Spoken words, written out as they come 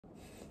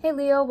Hey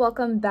Leo,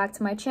 welcome back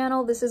to my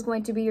channel. This is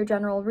going to be your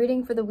general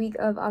reading for the week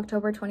of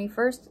October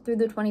 21st through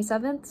the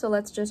 27th. So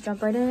let's just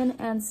jump right in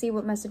and see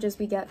what messages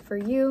we get for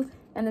you.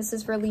 And this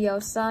is for Leo,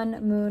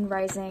 Sun, Moon,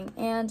 Rising,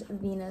 and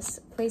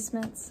Venus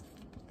placements.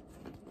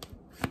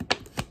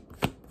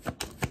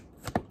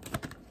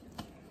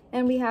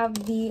 And we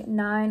have the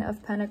Nine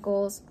of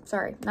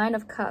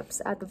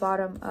Cups at the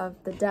bottom of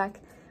the deck.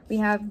 We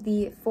have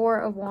the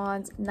Four of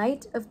Wands,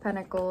 Knight of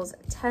Pentacles,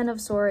 Ten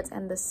of Swords,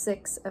 and the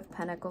Six of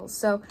Pentacles.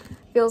 So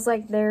feels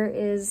like there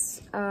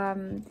is, I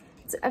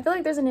feel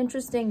like there's an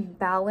interesting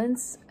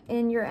balance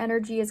in your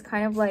energy. It's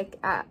kind of like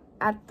at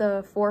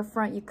the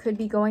forefront, you could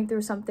be going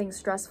through something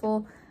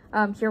stressful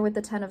here with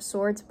the Ten of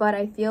Swords, but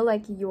I feel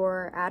like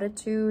your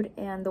attitude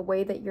and the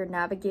way that you're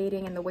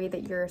navigating and the way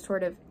that you're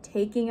sort of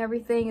taking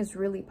everything is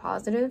really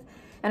positive.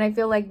 And I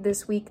feel like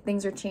this week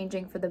things are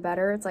changing for the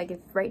better. It's like if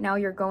right now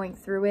you're going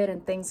through it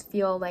and things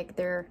feel like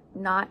they're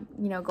not,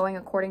 going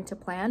according to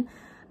plan,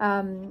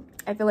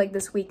 I feel like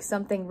this week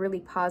something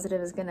really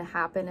positive is going to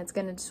happen. It's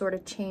going to sort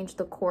of change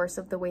the course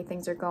of the way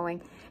things are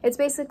going. It's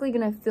basically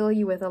going to fill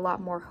you with a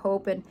lot more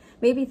hope, and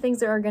maybe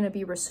things are going to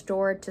be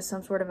restored to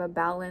some sort of a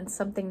balance,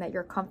 something that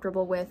you're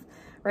comfortable with,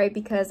 right?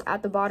 Because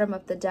at the bottom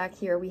of the deck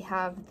here, we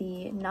have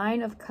the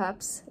Nine of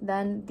Cups,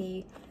 then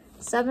the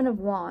Seven of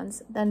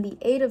Wands, then the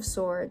Eight of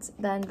Swords,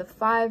 then the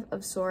Five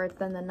of Swords,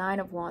 then the Nine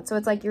of Wands. So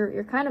it's like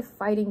you're kind of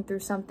fighting through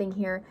something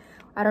here.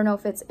 I don't know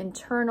if it's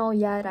internal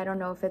yet. I don't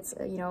know if it's,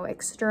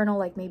 external,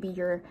 like maybe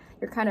you're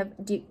kind of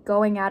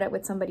going at it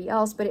with somebody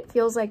else, but it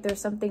feels like there's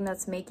something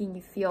that's making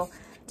you feel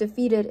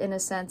defeated in a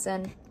sense.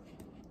 And,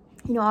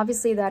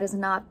 obviously that is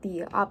not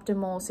the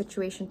optimal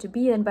situation to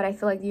be in, but I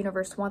feel like the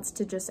universe wants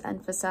to just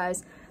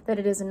emphasize that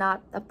it is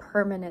not a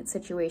permanent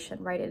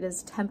situation, right? It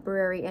is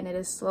temporary and it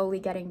is slowly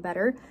getting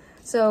better.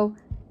 So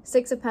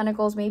Six of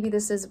Pentacles, maybe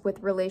this is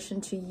with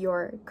relation to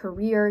your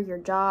career, your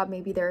job.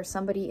 Maybe there's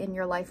somebody in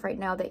your life right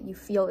now that you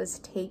feel is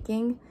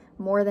taking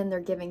more than they're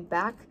giving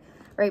back,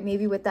 right?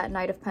 Maybe with that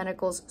Knight of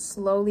Pentacles,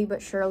 slowly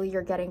but surely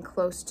you're getting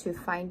close to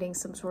finding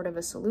some sort of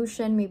a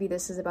solution. Maybe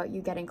this is about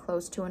you getting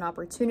close to an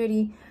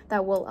opportunity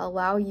that will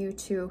allow you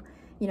to,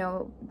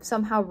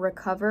 somehow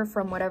recover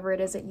from whatever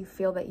it is that you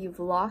feel that you've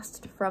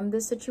lost from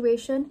this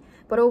situation.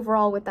 But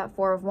overall, with that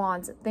Four of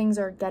Wands, things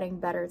are getting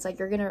better. It's like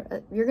you're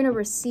gonna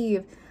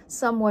receive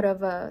somewhat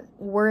of a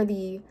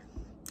worthy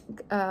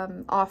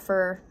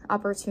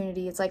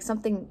opportunity. It's like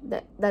something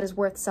that is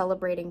worth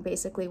celebrating,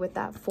 basically, with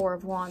that Four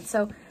of Wands.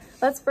 So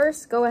let's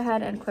first go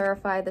ahead and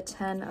clarify the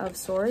Ten of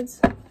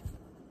Swords.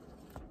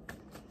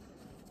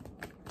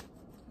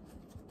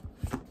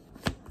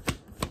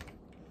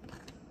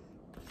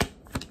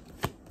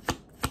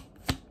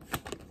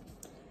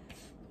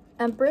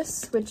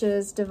 Empress, which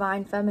is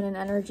divine feminine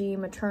energy,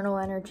 maternal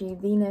energy,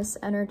 Venus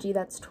energy,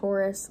 that's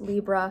Taurus,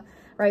 Libra,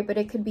 right? But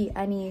it could be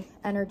any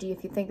energy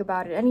if you think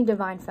about it, any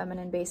divine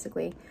feminine,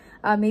 basically.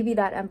 Maybe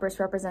that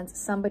Empress represents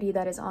somebody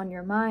that is on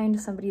your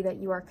mind, somebody that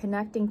you are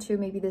connecting to.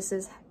 Maybe this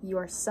is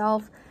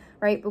yourself,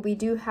 right? But we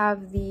do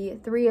have the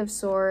Three of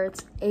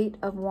Swords, Eight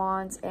of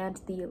Wands, and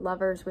the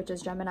Lovers, which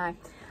is Gemini.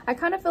 I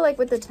kind of feel like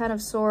with the Ten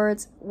of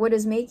Swords, what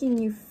is making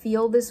you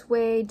feel this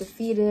way,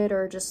 defeated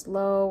or just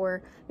low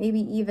or maybe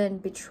even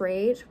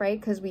betrayed, right?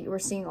 Because we're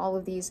seeing all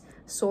of these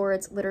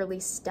swords literally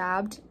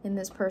stabbed in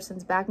this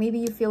person's back. Maybe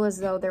you feel as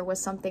though there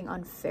was something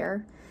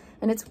unfair.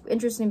 And it's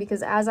interesting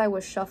because as I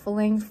was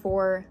shuffling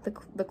for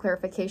the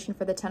clarification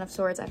for the Ten of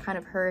Swords, I kind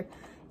of heard,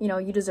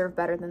 you deserve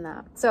better than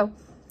that. So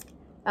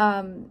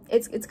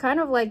it's kind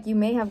of like you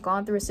may have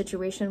gone through a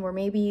situation where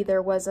maybe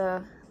there was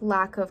a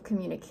lack of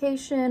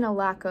communication, a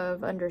lack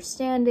of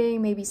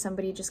understanding. Maybe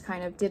somebody just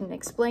kind of didn't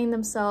explain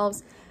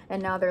themselves,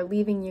 and now they're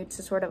leaving you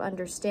to sort of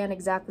understand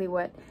exactly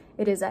what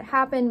it is that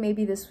happened.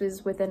 Maybe this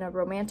was within a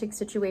romantic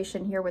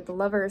situation here with the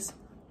Lovers.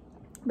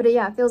 But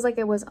yeah, it feels like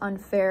it was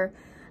unfair.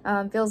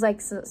 Feels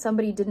like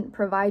somebody didn't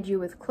provide you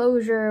with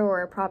closure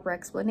or a proper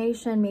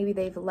explanation. Maybe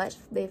they've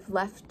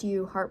left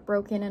you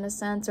heartbroken in a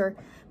sense, or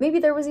maybe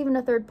there was even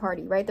a third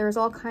party, right? There's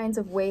all kinds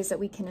of ways that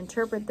we can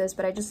interpret this,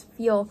 but I just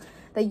feel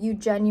that you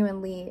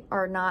genuinely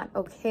are not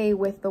okay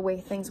with the way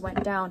things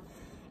went down.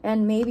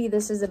 And maybe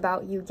this is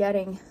about you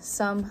getting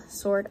some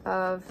sort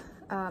of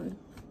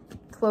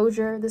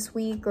closure this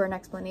week or an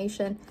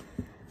explanation.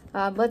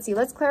 Let's see,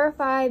 let's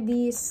clarify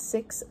the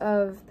Six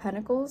of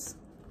Pentacles.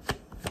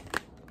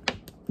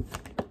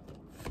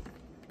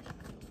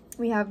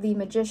 We have the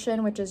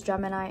Magician, which is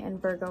Gemini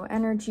and Virgo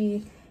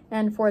energy.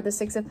 And for the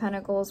Six of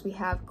Pentacles, we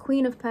have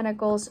Queen of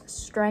Pentacles,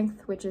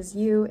 Strength, which is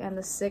you, and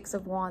the Six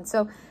of Wands.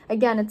 So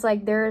again, it's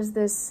like there's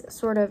this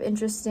sort of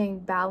interesting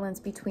balance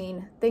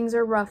between things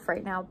are rough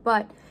right now,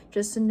 but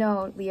just to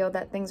know, Leo,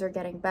 that things are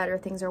getting better,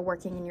 things are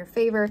working in your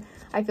favor.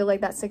 I feel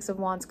like that Six of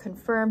Wands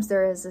confirms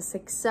there is a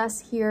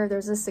success here.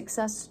 There's a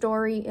success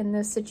story in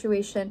this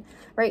situation,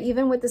 right?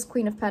 Even with this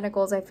Queen of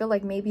Pentacles, I feel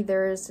like maybe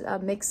there's a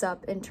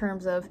mix-up in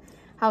terms of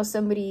how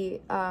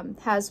somebody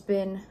has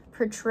been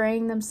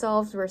portraying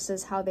themselves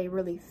versus how they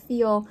really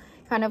feel.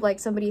 Kind of like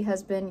somebody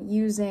has been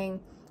using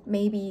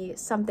maybe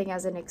something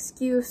as an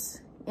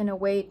excuse in a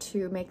way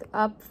to make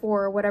up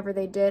for whatever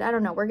they did. I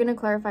don't know. We're going to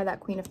clarify that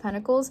Queen of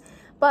Pentacles.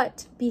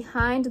 But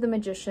behind the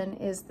Magician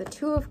is the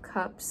Two of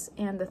Cups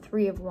and the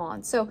Three of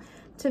Wands. So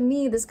to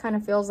me, this kind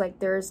of feels like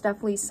there's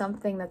definitely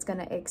something that's going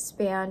to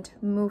expand,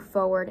 move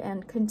forward,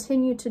 and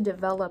continue to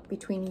develop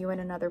between you and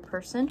another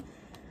person.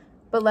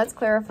 But let's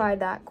clarify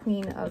that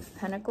Queen of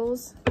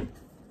Pentacles.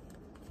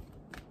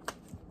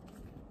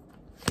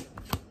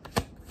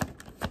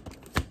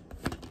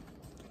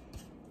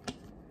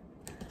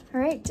 All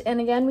right, and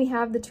again, we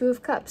have the Two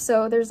of Cups.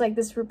 So there's like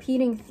this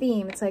repeating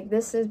theme. It's like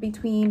this is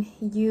between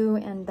you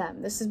and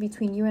them. This is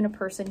between you and a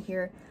person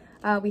here.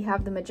 We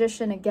have the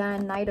Magician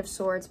again, Knight of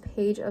Swords,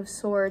 Page of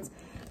Swords.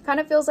 Kind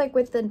of feels like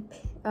with the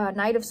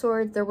Knight of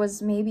Swords, there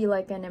was maybe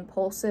like an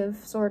impulsive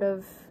sort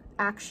of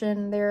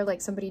action there, like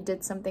somebody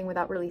did something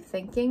without really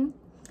thinking.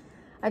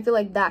 I feel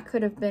like that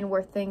could have been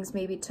where things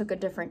maybe took a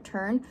different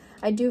turn.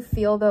 I do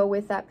feel though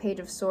with that Page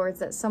of Swords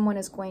that someone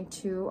is going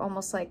to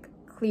almost like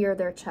clear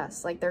their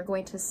chest, like they're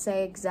going to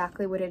say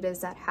exactly what it is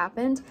that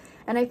happened.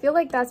 And I feel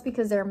like that's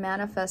because they're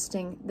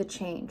manifesting the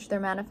change. They're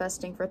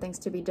manifesting for things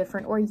to be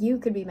different, or you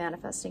could be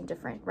manifesting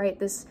different, right?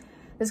 This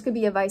could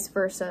be a vice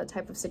versa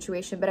type of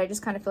situation, but I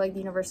just kind of feel like the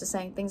universe is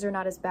saying things are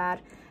not as bad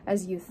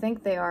as you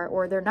think they are,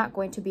 or they're not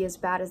going to be as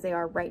bad as they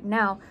are right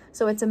now.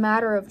 So it's a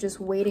matter of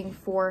just waiting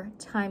for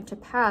time to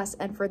pass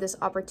and for this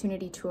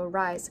opportunity to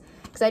arise.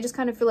 Because I just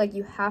kind of feel like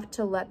you have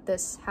to let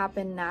this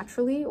happen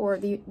naturally, or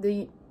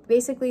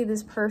basically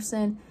this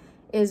person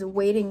is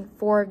waiting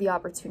for the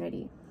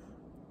opportunity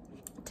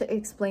to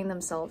explain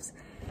themselves.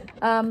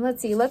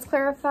 Let's see, let's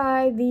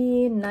clarify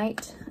the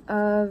Knight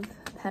of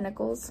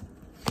Pentacles.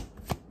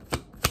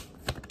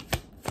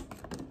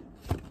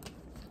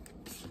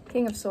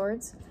 King of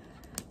Swords.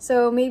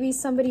 So maybe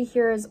somebody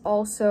here is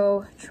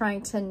also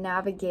trying to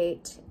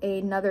navigate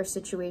another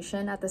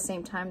situation at the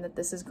same time that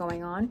this is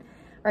going on,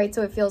 right?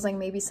 So it feels like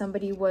maybe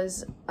somebody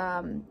was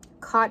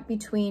caught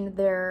between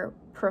their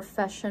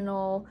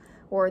professional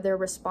or their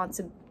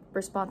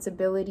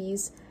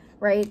responsibilities,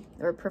 right?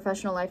 Or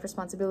professional life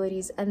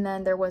responsibilities. And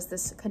then there was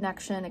this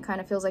connection. It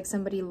kind of feels like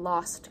somebody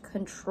lost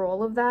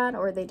control of that,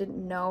 or they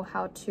didn't know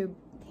how to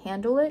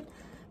handle it.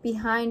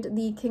 Behind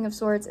the King of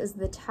Swords is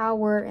the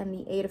Tower and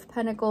the Eight of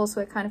Pentacles. So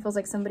it kind of feels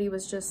like somebody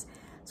was just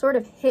sort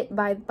of hit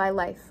by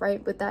life,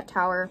 right? With that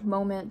Tower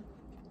moment.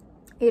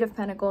 Eight of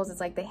Pentacles, it's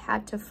like they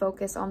had to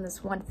focus on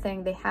this one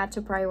thing. They had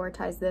to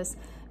prioritize this.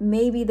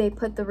 Maybe they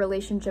put the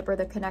relationship or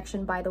the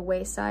connection by the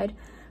wayside,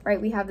 right?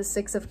 We have the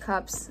Six of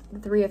Cups, the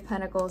Three of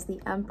Pentacles, the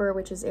Emperor,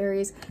 which is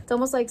Aries. It's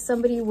almost like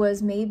somebody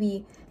was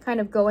maybe kind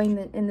of going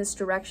in this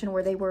direction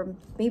where they were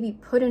maybe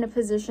put in a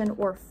position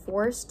or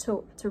forced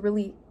to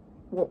really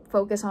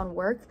focus on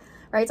work,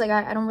 right? It's like,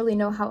 I don't really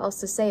know how else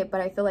to say it, but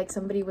I feel like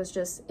somebody was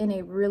just in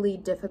a really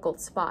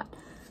difficult spot,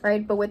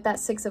 right? But with that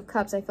Six of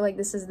Cups, I feel like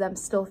this is them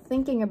still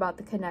thinking about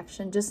the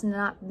connection, just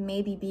not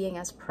maybe being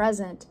as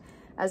present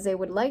as they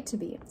would like to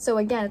be. So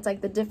again, it's like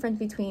the difference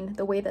between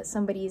the way that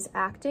somebody is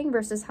acting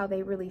versus how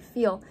they really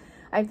feel.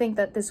 I think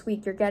that this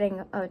week you're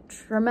getting a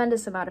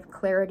tremendous amount of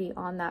clarity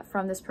on that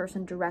from this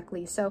person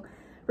directly. So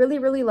really,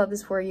 really love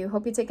this for you.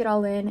 Hope you take it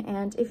all in.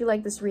 And if you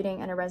like this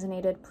reading and it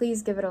resonated,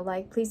 please give it a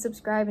like, please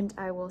subscribe, and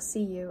I will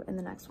see you in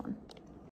the next one.